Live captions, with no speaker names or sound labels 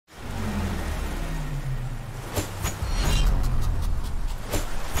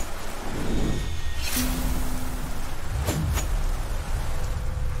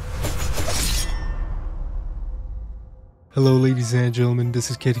Hello ladies and gentlemen, this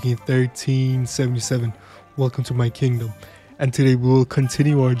is KTK 1377. Welcome to my kingdom. And today we will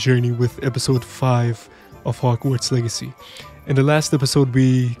continue our journey with episode 5 of Hogwarts Legacy. In the last episode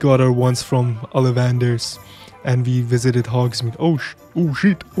we got our wands from Ollivanders and we visited Hogsmeade. Oh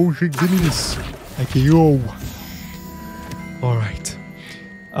shit, give me this. Okay, yo. Alright.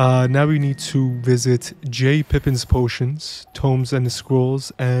 Now we need to visit J. Pippin's potions, tomes and the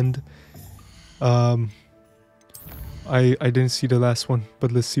scrolls, and I didn't see the last one,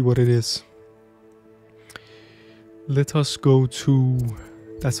 but let's see what it is. Let us go to,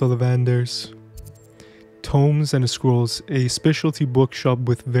 that's Ollivanders. Tomes and Scrolls, a specialty bookshop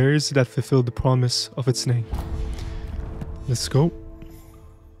with wares that fulfill the promise of its name. Let's go.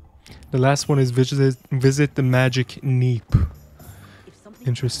 The last one is visit the Magic Neep.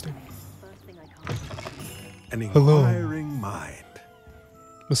 Interesting. An Hello. inquiring mind.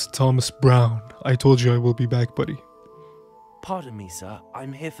 Mr. Thomas Brown, I told you I will be back, buddy. Pardon me, sir.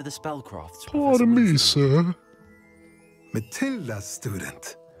 I'm here for the spellcrafts. Pardon me, sir. Matilda's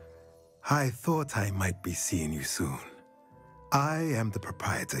student. I thought I might be seeing you soon. I am the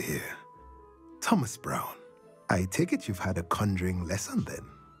proprietor here, Thomas Brown. I take it you've had a conjuring lesson then?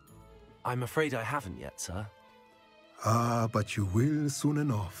 I'm afraid I haven't yet, sir. Ah, but you will soon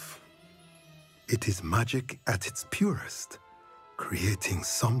enough. It is magic at its purest, creating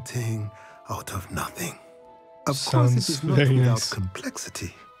something out of nothing. Of course, it is not very without nice.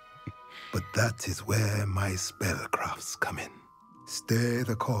 complexity, but that is where my spellcrafts come in. Stay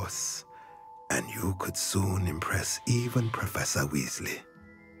the course, and you could soon impress even Professor Weasley.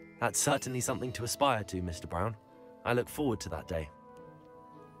 That's certainly something to aspire to, Mr. Brown. I look forward to that day.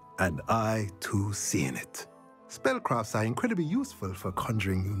 And I, too, seeing it. Spellcrafts are incredibly useful for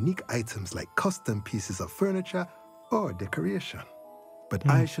conjuring unique items like custom pieces of furniture or decoration. But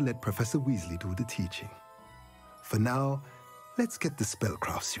I shall let Professor Weasley do the teaching. For now, let's get the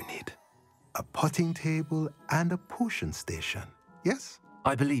spellcrafts you need. A potting table and a potion station, yes?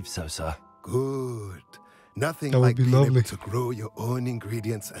 I believe so, sir. Good. Nothing That would like be being lovely. able to grow your own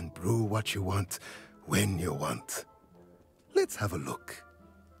ingredients and brew what you want, when you want. Let's have a look.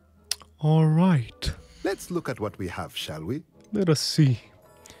 Alright. Let's look at what we have, shall we? Let us see.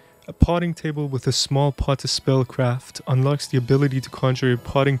 A potting table with a small pot to spellcraft unlocks the ability to conjure a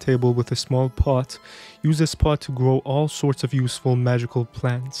potting table with a small pot. Use this pot to grow all sorts of useful magical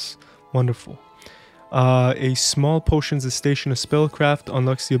plants. Wonderful. A small potions station of spellcraft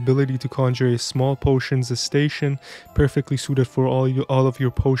unlocks the ability to conjure a small potions station, perfectly suited for all of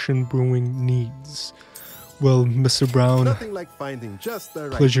your potion brewing needs. Well, Mr. Brown, Nothing like finding just the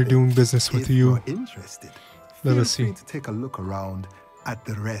right pleasure thing. doing business with If you. you're interested, Let feel us see. free to take a look around at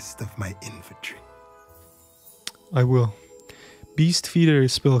the rest of my inventory. I will. Beast Feeder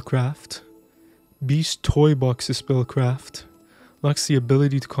is spellcraft. Beast Toy Box is spellcraft. Lacks the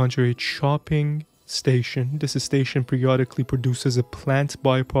ability to conjure a chopping station. This station periodically produces a plant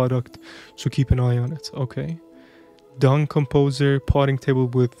byproduct, so keep an eye on it. Okay. Dung Composer, potting table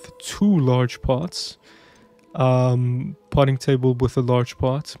with 2 large pots. Potting table with a large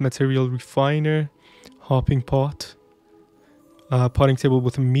pot. Material Refiner, hopping pot. Potting table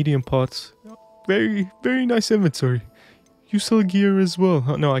with a medium pot. Very, very nice inventory. You sell gear as well.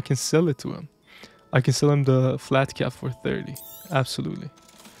 Oh, no, I can sell it to him. I can sell him the flat cap for 30. Absolutely.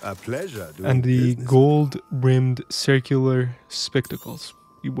 A pleasure doing And the business. gold-rimmed circular spectacles.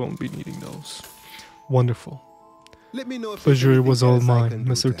 You won't be needing those. Wonderful. Let me know if there's Pleasure anything was all else I mine, can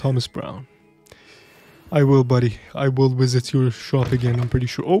do Mr. to Thomas Brown. I will, buddy. I will visit your shop again, I'm pretty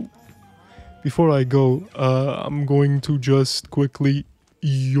sure. Oh! Before I go, I'm going to just quickly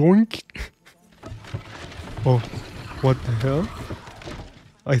yoink. Oh, what the hell?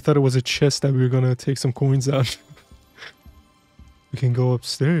 I thought it was a chest that we were gonna take some coins out. We can go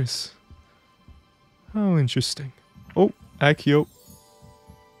upstairs. How interesting. Oh, Accio.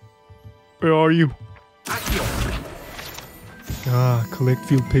 Where are you? Ah, collect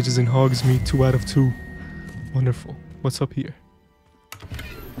field pages in Hogsmeade, 2 out of 2. Wonderful. What's up here?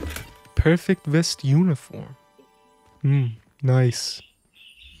 Perfect vest uniform. Nice.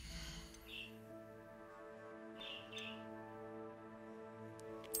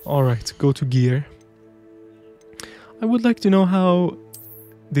 Alright, go to gear. I would like to know how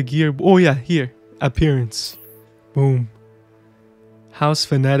the gear... Oh yeah, here. Appearance. Boom. House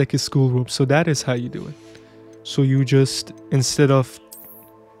Fanatic is school robe. So that is how you do it. So you just, instead of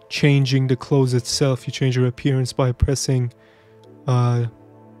changing the clothes itself, you change your appearance by pressing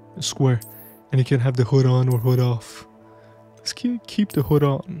square. And you can have the hood on or hood off. Let's keep the hood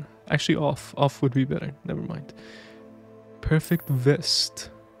on. Actually off. Off would be better. Never mind. Perfect vest.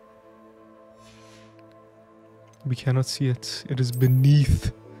 We cannot see it. It is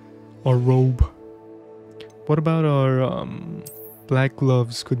beneath our robe. What about our black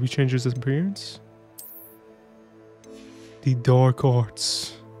gloves? Could we change his appearance? The dark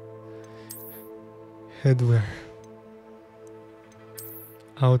arts. Headwear.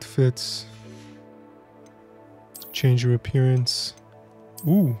 Outfits. Change your appearance.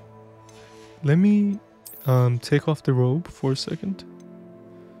 Ooh. Let me take off the robe for a second.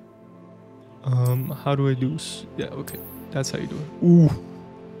 How do I do? Yeah, okay. That's how you do it. Ooh.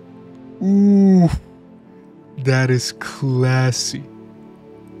 Ooh. That is classy.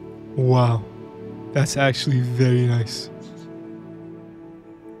 Wow. That's actually very nice.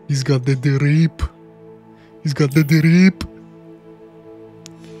 He's got the drip. He's got the drip.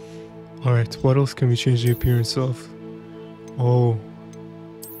 Alright, what else can we change the appearance of? Oh.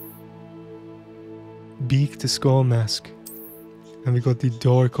 Beak to skull mask. And we got the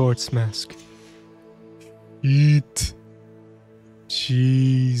dark arts mask. Eat.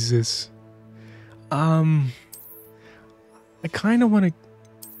 Jesus. I kind of want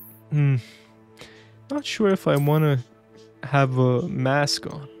to... Not sure if I want to have a mask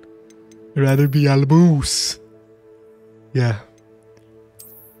on. I'd rather be Alboos. Yeah.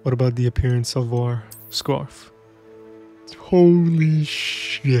 What about the appearance of our scarf? Holy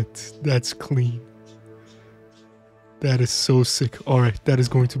shit. That's clean. That is so sick. Alright, that is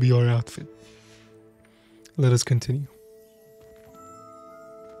going to be our outfit. Let us continue.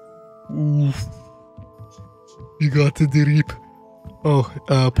 Oof. You got the drip.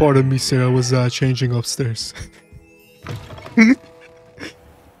 Oh, pardon me, sir. I was changing upstairs.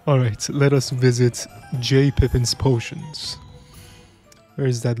 Alright, let us visit J. Pippin's Potions. Where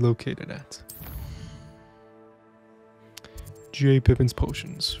is that located at? J. Pippin's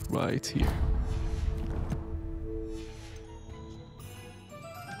Potions, right here.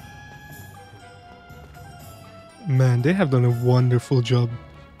 Man, they have done a wonderful job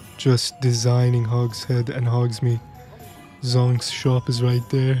just designing Hogshead and Hogsmeade. Zonk's shop is right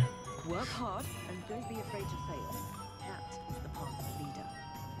there. Work hard and don't be afraid to fail. That is the path of the leader.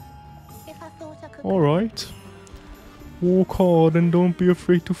 If I thought I could. Alright. Work hard and don't be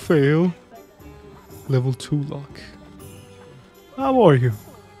afraid to fail. Level 2 lock. How are you?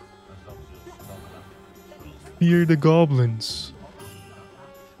 Fear the goblins.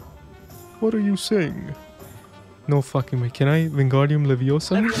 What are you saying? No fucking way. Can I Wingardium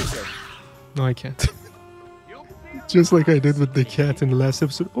Leviosa? No, I can't. Just like I did with the cat in the last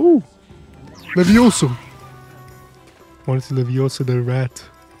episode. Oh! Levioso! Wanted to Leviosa the rat.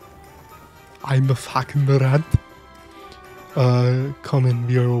 I'm a fucking rat. Come in,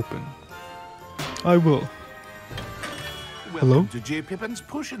 we are open. I will. Hello? Welcome to J. Pippin's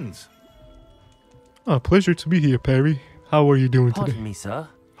Potions. Ah, pleasure to be here, Perry. How are you doing today? Pardon me, sir.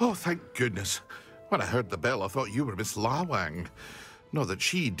 Oh, thank goodness. When I heard the bell, I thought you were Miss Lawang. Not that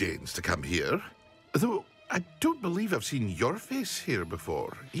she deigns to come here. Though, I don't believe I've seen your face here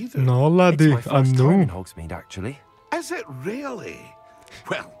before, either. No, laddie, It's my I'm first time in new. Hogsmeade, actually. Is it really?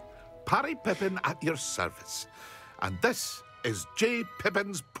 Well, Parry Pippin at your service. And this is J.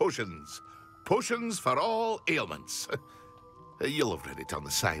 Pippin's Potions. Potions for all ailments. You'll have read it on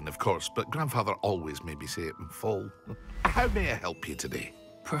the sign, of course, but Grandfather always made me say it in full. How may I help you today?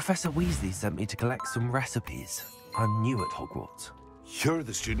 Professor Weasley sent me to collect some recipes. I'm new at Hogwarts. You're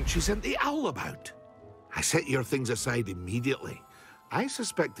the student she sent the owl about. I set your things aside immediately. I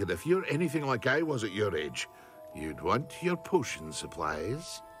suspected if you're anything like I was at your age, you'd want your potion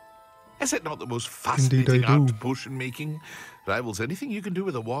supplies. Is it not the most fascinating art, potion making? Rivals anything you can do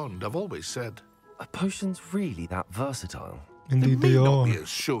with a wand, I've always said. Are potions really that versatile? Indeed They they may not are. be as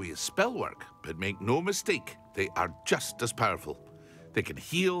showy as spellwork, but make no mistake, they are just as powerful. They can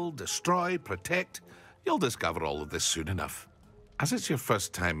heal, destroy, protect. You'll discover all of this soon enough. As it's your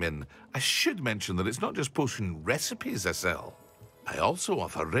first time in, I should mention that it's not just potion recipes I sell. I also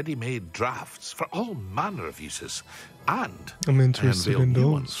offer ready-made drafts for all manner of uses, and I'm I interested unveil in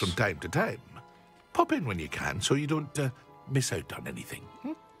new ones those. from time to time. Pop in when you can so you don't miss out on anything.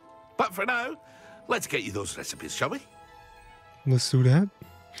 But for now, let's get you those recipes, shall we? Let's do that.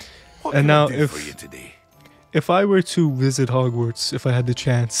 What And can I now do if- for you today? If I were to visit Hogwarts, if I had the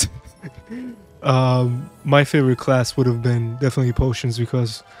chance, my favorite class would have been definitely potions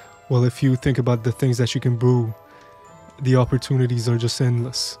because, well, if you think about the things that you can brew, the opportunities are just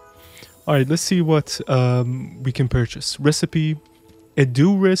endless. All right, let's see what we can purchase. Recipe,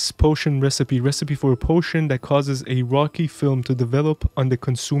 Eduris potion recipe. Recipe for a potion that causes a rocky film to develop on the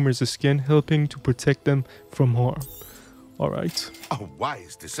consumer's skin, helping to protect them from harm. All right. A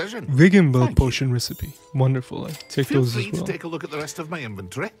wise decision. Vegan Thank you. potion recipe. Wonderful. I take Feel those free as well. to take a look at the rest of my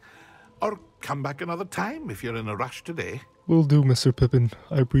inventory. Or come back another time if you're in a rush today. Will do, Mr. Pippin.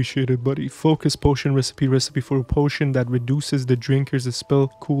 I appreciate it, buddy. Focus potion recipe. Recipe for a potion that reduces the drinker's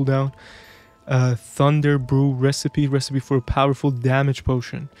spell cooldown. Thunder brew recipe. Recipe for a powerful damage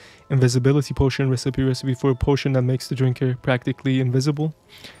potion. Invisibility potion recipe. Recipe for a potion that makes the drinker practically invisible.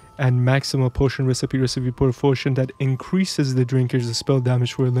 And Maxima potion recipe. Recipe for a potion that increases the drinker's spell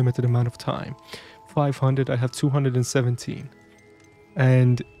damage for a limited amount of time. 500. I have 217.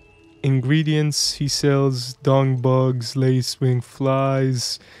 And ingredients, he sells dung bugs, lacewing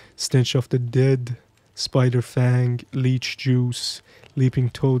flies, stench of the dead, spider fang, leech juice, leaping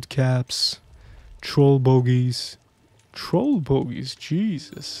toad caps, troll bogies,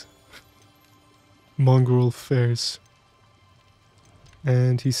 Jesus, mongrel fairs,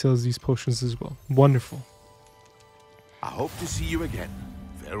 and he sells these potions as well. Wonderful. I hope to see you again.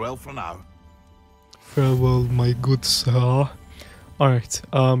 Farewell for now. Farewell, my good sir. Alright,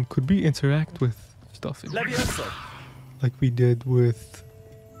 could we interact with stuff in here? Like we did with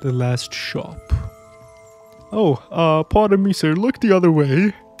the last shop? Oh, pardon me, sir. Look the other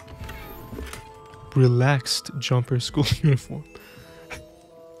way. Relaxed jumper school uniform.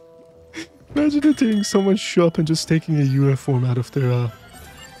 Imagine entering someone's shop and just taking a uniform out of their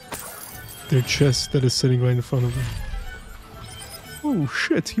chest that is sitting right in front of them. Oh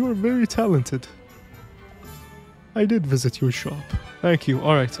shit, you are very talented. I did visit your shop. Thank you.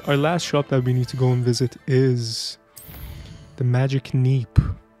 Alright, our last shop that we need to go and visit is the Magic Neep,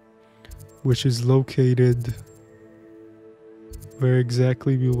 which is located where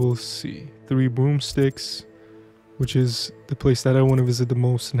exactly we will see. 3 Broomsticks, which is the place that I want to visit the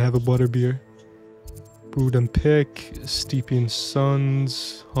most and have a butterbeer. Brood and Pick, Steepy and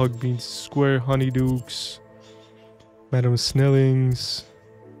Sons, Hogbean Square, Honeydukes, Madam Snellings,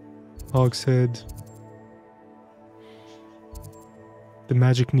 Hogshead. The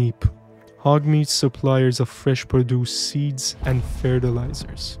Magic Neep. Hogmeat suppliers of fresh produce, seeds, and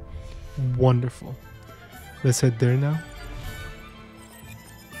fertilizers. Wonderful. Let's head there now.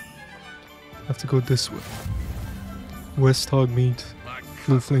 Have to go this way. West Hogmeat,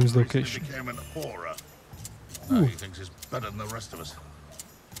 Blue Flames location. Ooh. He thinks he's better than the rest of us.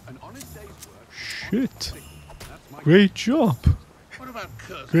 Shit. Great job. What about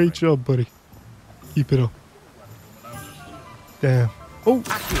Kurz? Great job, buddy. Keep it up. Damn. Oh,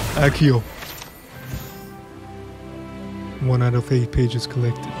 Accio. 1 out of 8 pages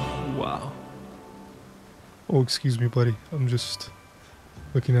collected. Wow. Oh, excuse me, buddy. I'm just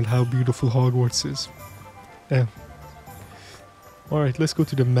looking at how beautiful Hogwarts is. Damn. Alright, let's go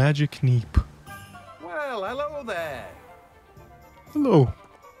to the Magic Neep. Well, hello there. Hello.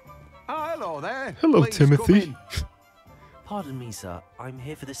 Oh, hello there. Hello, Please come Timothy. in. Pardon me, sir. I'm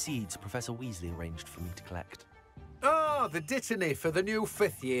here for the seeds Professor Weasley arranged for me to collect. Oh, the dittany for the new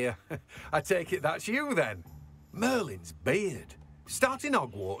 5th year. I take it that's you then. Merlin's beard. Starting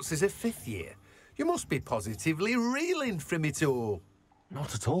Hogwarts as a 5th year. You must be positively reeling from it all.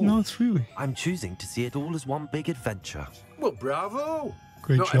 Not at all. Not really. I'm choosing to see it all as one big adventure. Well, bravo.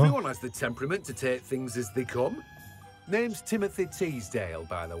 Great Not job. everyone has the temperament to take things as they come. Name's Timothy Teasdale,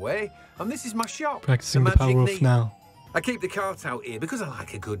 by the way, and this is my shop. Practicing the Magic power of Neep. now. I keep the cart out here because I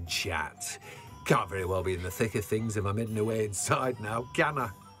like a good chat. Can't very well be in the thick of things if I'm hidden away inside now, can I?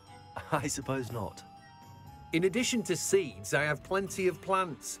 I suppose not. In addition to seeds, I have plenty of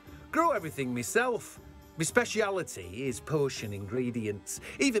plants. Grow everything myself. My speciality is potion ingredients.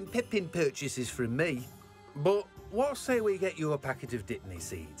 Even Pippin purchases from me. But what say we get you a packet of Dittany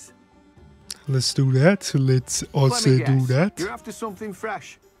seeds? Let's do that. Let's also do that. You're after something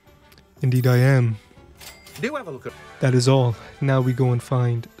fresh. Indeed I am. Do have a look at... That is all. Now we go and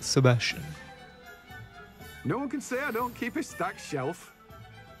find Sebastian. No one can say I don't keep a stacked shelf.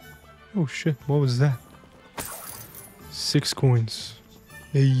 Oh shit, what was that? 6 coins.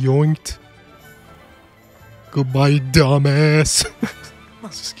 Hey, yoinked. Goodbye, dumbass. I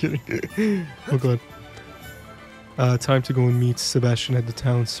was just kidding. Oh god. Time to go and meet Sebastian at the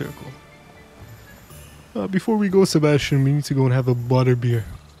town circle. Before we go, Sebastian, we need to go and have a butterbeer.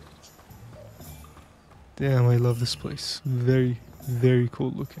 Damn, I love this place. Very, very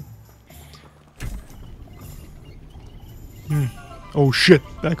cool looking. Oh shit,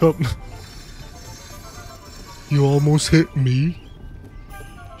 back up. You almost hit me.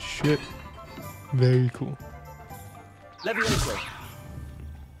 Shit. Very cool. Levioso.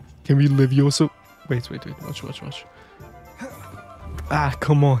 Can we Levioso? Wait. Watch. Ah,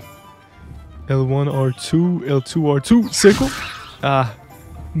 come on. L1, R2, L2, R2. Circle. Ah,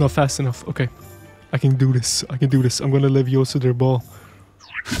 not fast enough. Okay. I can do this. I'm gonna Levioso their ball.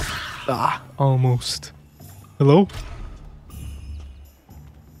 Ah, almost. Hello?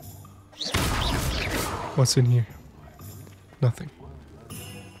 What's in here? Nothing.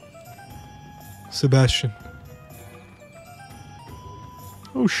 Sebastian.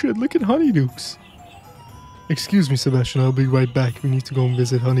 Oh shit, look at Honeydukes. Excuse me, Sebastian, I'll be right back. We need to go and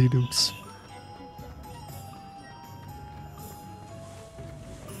visit Honeydukes.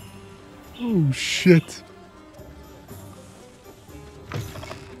 Oh shit.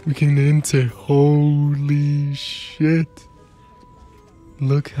 We can enter. Holy shit.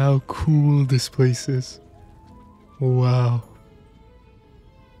 Look how cool this place is. Wow.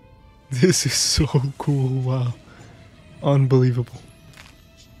 This is so cool. Wow. Unbelievable.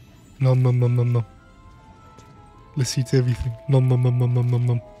 Nom nom nom nom nom. Let's eat everything. Nom nom nom nom nom nom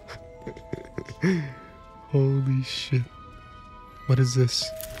nom. Holy shit. What is this?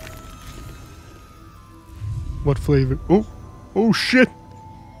 What flavor? Oh! Oh shit!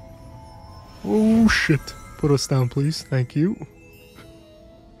 Oh shit. Put us down, please. Thank you.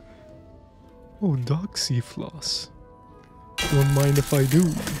 Oh, Doxy Floss. Don't mind if I do.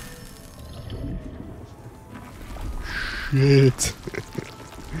 Shit.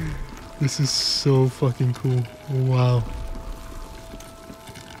 This is so fucking cool. Wow.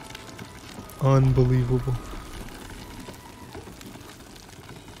 Unbelievable.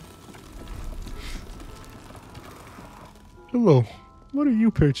 Hello. What are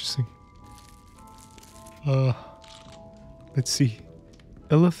you purchasing? Let's see.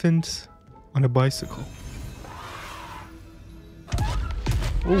 Elephant on a bicycle.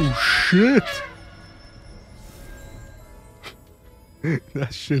 Oh shit!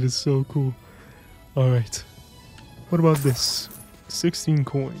 That shit is so cool. Alright. What about this? 16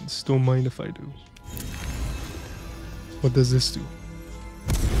 coins. Don't mind if I do. What does this do?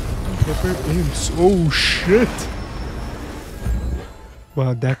 Pepper imps. Oh shit!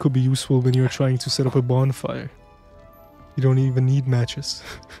 Wow, that could be useful when you're trying to set up a bonfire. You don't even need matches.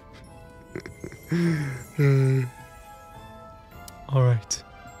 Alright.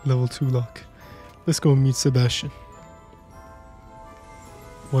 Level 2 lock. Let's go meet Sebastian.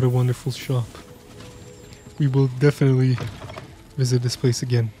 What a wonderful shop. We will definitely visit this place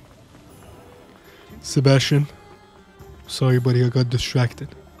again. Sebastian. Sorry buddy, I got distracted.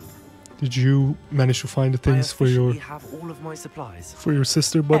 Did you manage to find the things for your... have all of my supplies. For your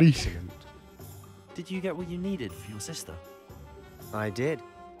sister, buddy? Excellent. Did you get what you needed for your sister? I did.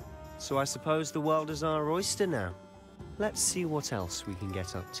 So I suppose the world is our oyster now. Let's see what else we can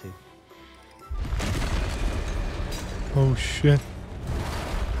get up to. Oh shit.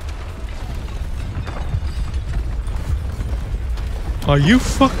 Are you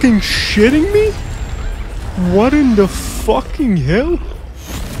fucking shitting me? What in the fucking hell?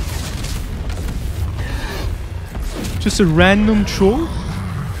 Just a random troll?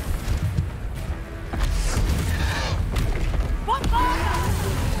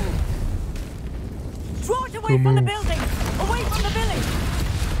 Draw it away from the building! Away from the village!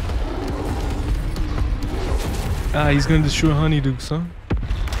 Ah, he's gonna destroy Honeydukes, huh?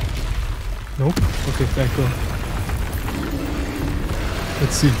 Nope. Okay, back up.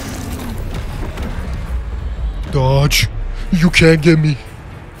 Let's see. Dodge! You can't get me!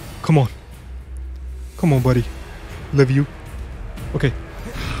 Come on. Come on, buddy. Levio. Okay.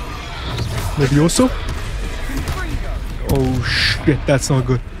 Levioso? Oh shit, that's not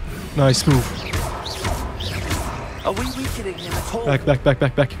good. Nice move. Are we weakening him at all? Back, back, back,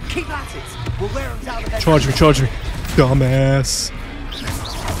 back, back. Keep at it. We'll wear him down eventually. Charge me, charge me. Dumbass.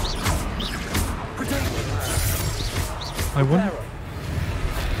 I wonder.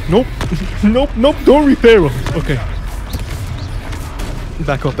 Nope. Nope, nope, don't repair him. Okay.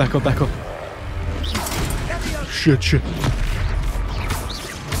 Back up, back up, back up. Shit, shit.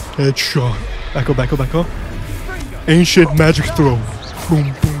 Headshot. Back up, back up, back up. Ancient magic throw.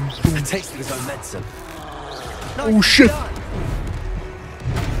 Boom, boom, boom. A taste of his own medicine. Oh shit.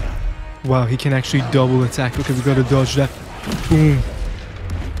 Wow, he can actually double attack. Okay, we gotta dodge that. Boom.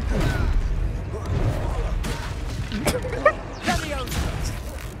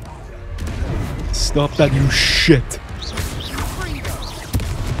 Stop that, you shit.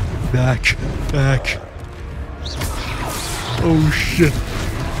 Back, back. Oh shit.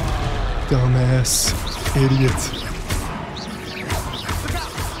 Dumbass. Idiot.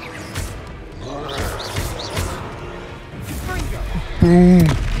 Boom.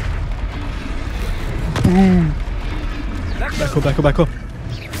 Boom. Back up, back up, back up.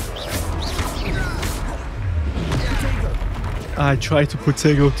 I tried to put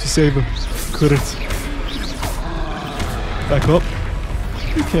Tego to save him. Couldn't. Back up.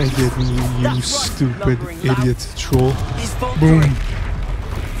 You can't get me, you stupid idiot troll. Boom.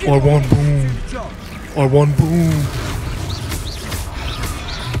 R1 boom. R1 boom.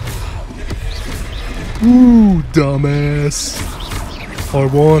 Ooh, dumbass.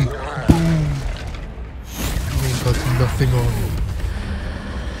 R1. Boom. You ain't got nothing on me.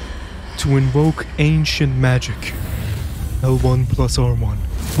 To invoke ancient magic. L1 plus R1.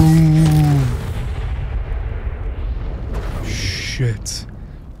 Boom. Shit.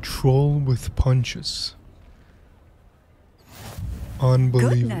 Troll with punches.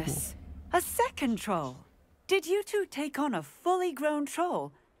 Unbelievable. Goodness! A second troll. Did you two take on a fully grown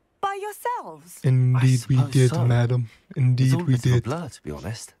troll by yourselves? Indeed we suppose did, so. madam. It's Indeed all a we bit of a did. blur, to be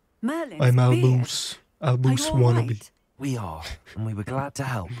honest. Merlin's I'm beard. Albus. Albus Are you all wannabe. right? We are, and we were glad to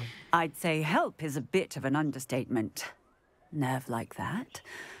help. I'd say help is a bit of an understatement. Nerve like that.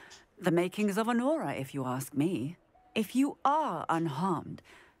 The makings of an aura, if you ask me. If you are unharmed,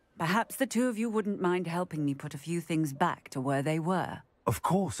 perhaps the two of you wouldn't mind helping me put a few things back to where they were. Of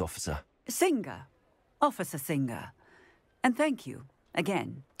course, officer. Singer. Officer Singer. And thank you,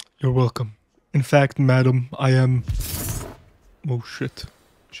 again. You're welcome. In fact, madam, I am... Oh shit.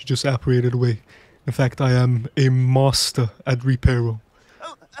 She just apparated away. In fact, I am a master at reparo.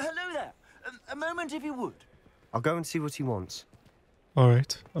 Oh, hello there. A moment if you would. I'll go and see what he wants.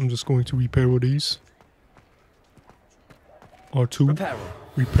 Alright, I'm just going to reparo these. R2. Reparo.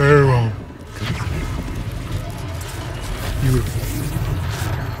 Reparo. Beautiful.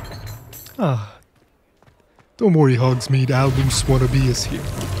 Ah. Don't worry, Hogsmeade. Albus wannabe is here.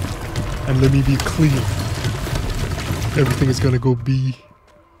 And let me be clear. Everything is gonna go be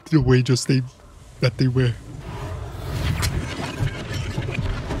the way that they were.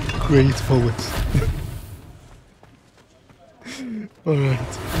 Great poet.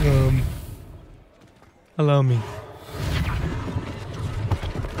 Alright. Allow me.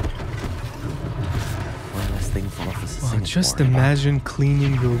 One less thing for Officer Oh, Singer to just worry about. imagine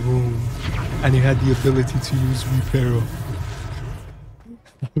cleaning your room and you had the ability to use reparo.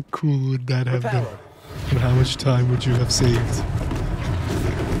 How cool would that have been? And how much time would you have saved?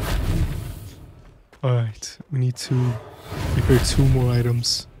 Alright, we need to repair 2 more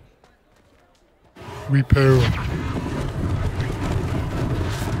items. Reparo.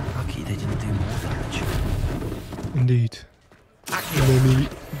 Lucky they didn't do more damage. Indeed. Let me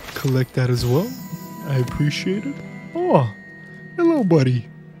collect that as well. I appreciate it. Oh, hello, buddy.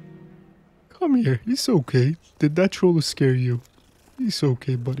 Come here. He's okay. Did that troll scare you? He's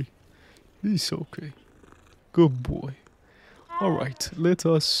okay, buddy. He's okay. Good boy. Alright, let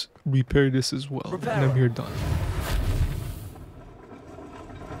us repair this as well. And then we're done.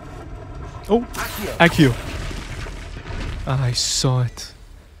 Oh, Accio. I saw it.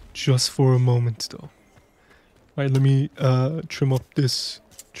 Just for a moment, though. Alright, let me trim up this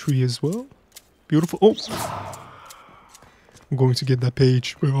tree as well. Beautiful. Oh! I'm going to get that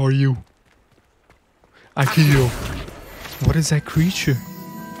page. Where are you? Accio. What is that creature?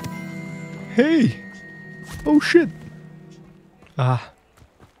 Hey! Oh shit! Ah.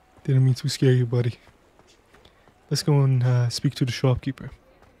 Didn't mean to scare you, buddy. Let's go and speak to the shopkeeper.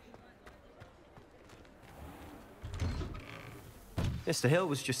 Mr. Hill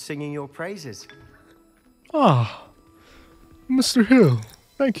was just singing your praises. Ah. Mr. Hill.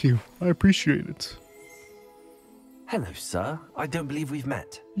 Thank you. I appreciate it. Hello, sir. I don't believe we've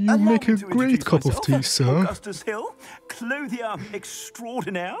met. You Allow make me a to great introduce cup of myself, tea, sir. Augustus Hill, clothier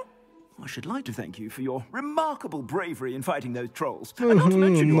extraordinaire. I should like to thank you for your remarkable bravery in fighting those trolls. And not to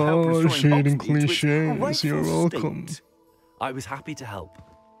mention your help restoring shading Hogsmeade to its cliches. rightful You're welcome. state. I was happy to help.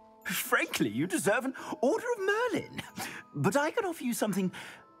 Frankly, you deserve an Order of Merlin. But I can offer you something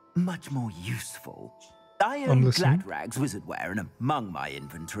much more useful. I I'm own listening. Gladrag's wizardware, and among my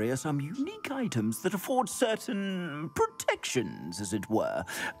inventory are some unique items that afford certain protections, as it were.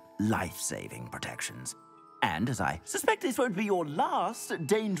 Life-saving protections. And as I suspect this won't be your last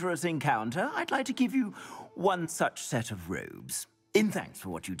dangerous encounter, I'd like to give you one such set of robes. In thanks for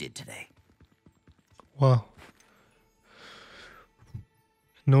what you did today. Wow.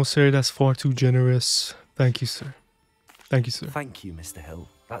 No, sir, that's far too generous. Thank you, sir. Thank you, sir. Thank you, Mr. Hill.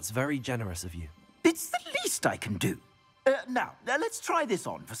 That's very generous of you. It's the least I can do. Now, let's try this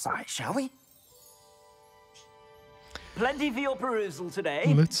on for size, shall we? Plenty for your perusal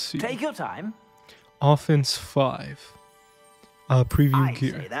today. Let's see. Take your time. Offense 5. Preview I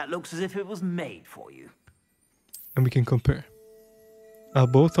gear. say that looks as if it was made for you. And we can compare.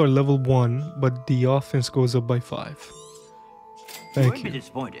 Both are level 1, but the offense goes up by 5. You won't Thank be you.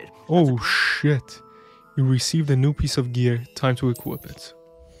 disappointed. Oh shit. You received a new piece of gear. Time to equip it.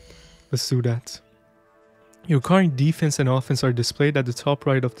 Let's do that. Your current defense and offense are displayed at the top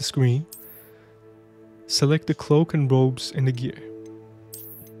right of the screen. Select the cloak and robes in the gear.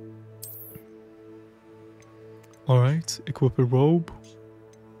 Alright, equip a robe.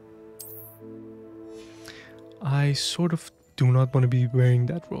 I sort of do not want to be wearing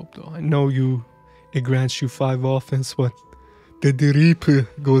that robe though. I know it grants you 5 offense, but the drip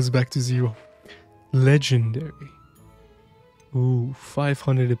goes back to 0. Legendary. Ooh,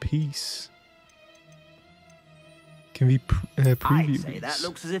 500 apiece. Can we preview I'd say these? that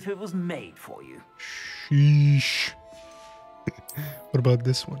looks as if it was made for you. Sheesh. What about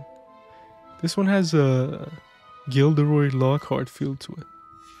this one? This one has a Gilderoy Lockhart feel to it.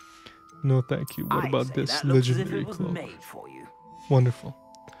 No, thank you. What I'd about say this that looks as if legendary it was cloak? made for you. Wonderful.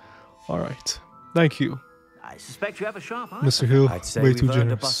 All right. Thank you, I suspect you have a sharp eye. Mr. Hill. I'd say Way we've too earned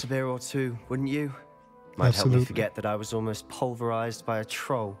generous. a butterbeer or two, wouldn't you? Might Absolutely. help me forget that I was almost pulverized by a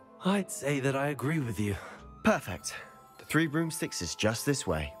troll. I'd say that I agree with you. Perfect. The 3 broomsticks is just this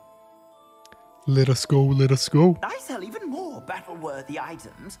way. Let us go. Let us go. I sell even more battle-worthy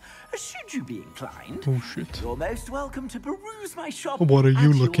items, should you be inclined. Oh shit. You're most welcome to peruse my shop. What are you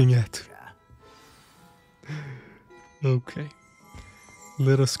your looking at? leisure. Okay.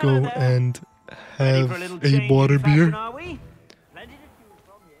 Let us go Hello there. and Ready have for a little a change in water fashion, beer. are we? Plenty to choose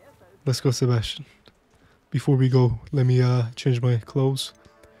from here, so Let's go, Sebastian. Before we go, let me change my clothes.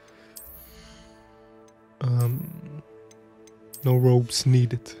 No robes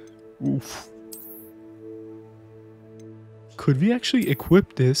needed. Oof. Could we actually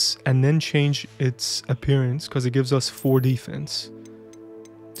equip this and then change its appearance? Because it gives us 4 defense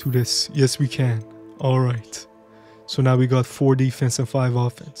to this. Yes, we can. Alright. So now we got 4 defense and 5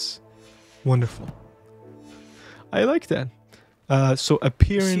 offense. Wonderful. I like that. So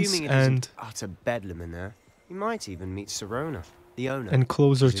appearance Assuming it and isn't utter bedlam in there, you might even meet Sirona, the owner. and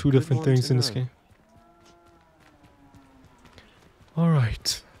clothes are She's a 2 good different one things to in this know. game.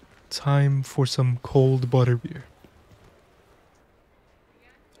 Alright. Time for some cold butterbeer.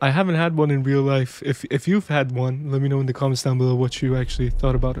 I haven't had one in real life. If you've had one, let me know in the comments down below what you actually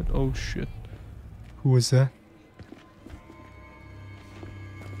thought about it. Oh shit. Who was that?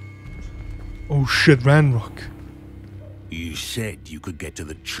 Oh shit, Ranrock. You said you could get to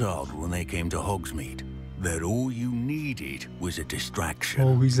the child when they came to Hogsmeade. That all you needed was a distraction.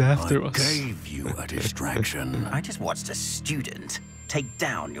 Oh, he's after I us. gave you a distraction. I just watched a student take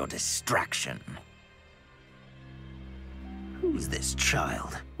down your distraction. Who's this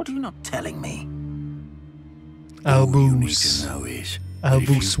child? What are you not telling me? All you need Albus. to know is that if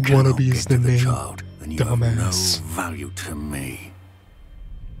Albus you cannot Wannabe is get to the the name. child, then you have Dumbass. no value to me.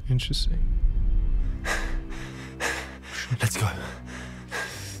 Interesting. Let's go.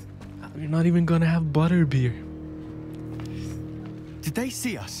 We're not even gonna have butterbeer. Did they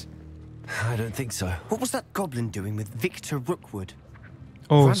see us? I don't think so. What was that goblin doing with Victor Rookwood?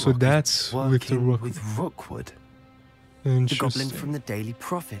 Oh, so Ranrock is that's with the working rook. with Rookwood, the Interesting. goblin from the Daily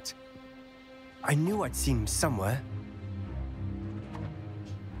Prophet. I knew I'd seen him somewhere. Come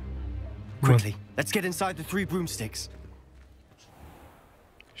on. Quickly, let's get inside the 3 broomsticks.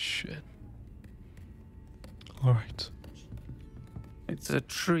 Shit. Alright. It's a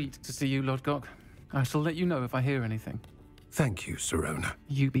treat to see you, Lodgok. I shall let you know if I hear anything. Thank you, Sirona.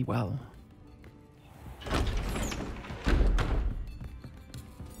 You be well.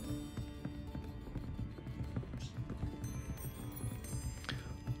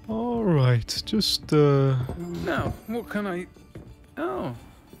 Alright, just Now, what can I... Oh,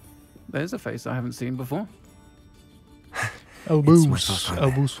 there's a face I haven't seen before. Albus. my first time.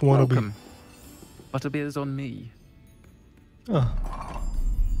 Albus wannabe. Welcome. Butterbeer's on me. Ah,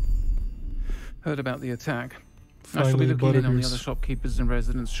 Heard about the attack. I shall be finally looking in on the other butterbeers. shopkeepers and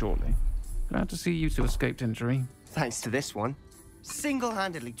residents shortly. Glad to see you two escaped injury. Thanks to this one.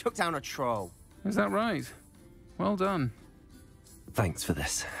 Single-handedly took down a troll. Is that right? Well done. Thanks for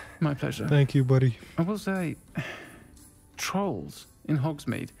this. My pleasure. Thank you, buddy. I will say, trolls in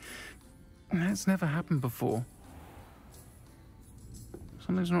Hogsmeade. That's never happened before.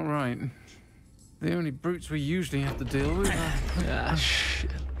 Something's not right. The only brutes we usually have to deal with are...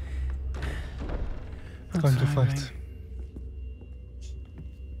 Shit. That's Time to fine, fight. mate.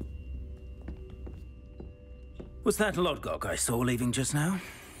 Was that Lodgok I saw leaving just now?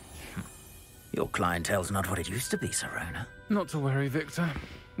 Your clientele's not what it used to be, Sirona. Not to worry, Victor.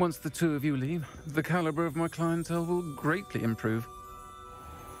 Once the 2 of you leave, the caliber of my clientele will greatly improve.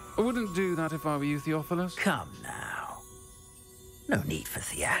 I wouldn't do that if I were you, Theophilus. Come now. No need for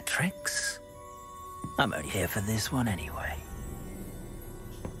theatrics. I'm only here for this one anyway.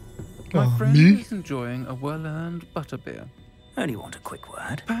 My Oh, friend me? is enjoying a well-earned butterbeer. Only want a quick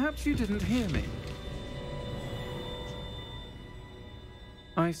word. Perhaps you didn't hear me.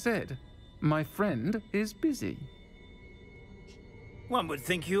 I said, my friend is busy. One would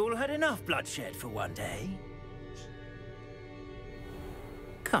think you all had enough bloodshed for one day.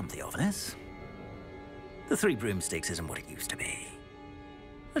 Come, Theophilus. The Three Broomsticks isn't what it used to be.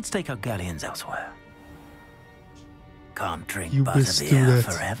 Let's take our galleons elsewhere. Can't drink You best do butterbeer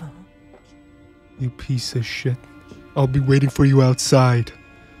that. forever. You piece of shit. I'll be waiting for you outside.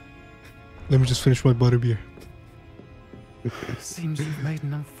 Let me just finish my butterbeer. Seems you've made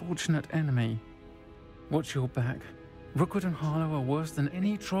an unfortunate enemy. Watch your back. Rookwood and Harlow are worse than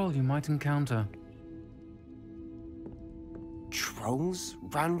any troll you might encounter. Trolls?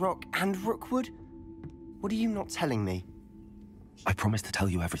 Ranrock and Rookwood? What are you not telling me? I promised to tell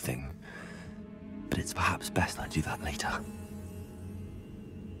you everything, but it's perhaps best I do that later.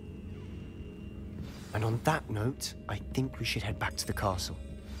 And on that note, I think we should head back to the castle.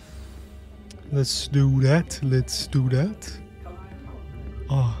 Let's do that. Let's do that.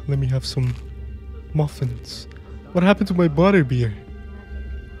 Ah, let me have some muffins. What happened to my butterbeer?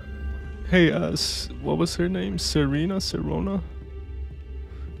 Hey, what was her name? Serona?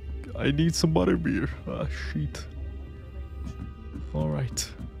 I need some butterbeer. Ah, shit.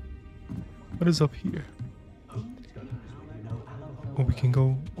 Alright. What is up here? Oh, we can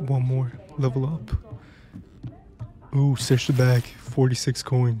go one more level up. Ooh, search the bag. 46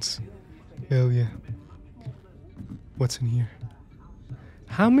 coins. Hell yeah. What's in here?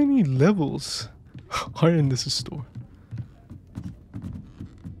 How many levels are in this store?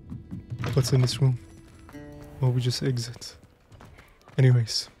 What's in this room? Well, we just exit.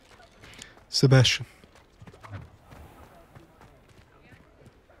 Anyways. Sebastian.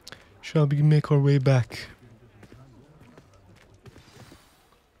 Shall we make our way back?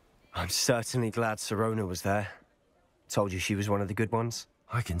 I'm certainly glad Serona was there. Told you she was one of the good ones.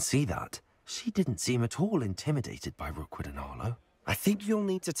 I can see that. She didn't seem at all intimidated by Rookwood and Harlow. I think you'll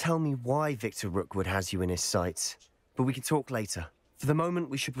need to tell me why Victor Rookwood has you in his sights. But we can talk later. For the moment,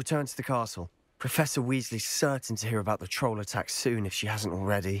 we should return to the castle. Professor Weasley's certain to hear about the troll attack soon if she hasn't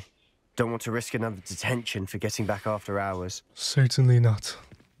already. Don't want to risk another detention for getting back after hours. Certainly not.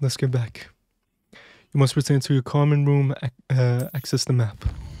 Let's get back. You must return to your common room, access the map.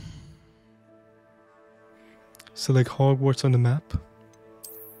 Select Hogwarts on the map.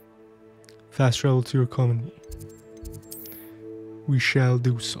 Fast travel to your common room. We shall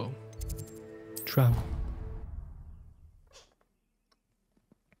do so. Travel.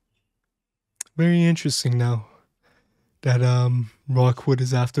 Very interesting now that Rockwood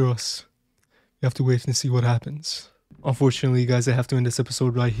is after us. We have to wait and see what happens. Unfortunately, guys, I have to end this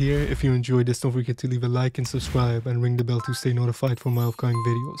episode right here. If you enjoyed this, don't forget to leave a like and subscribe and ring the bell to stay notified for my upcoming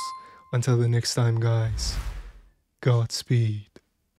videos. Until the next time, guys, Godspeed.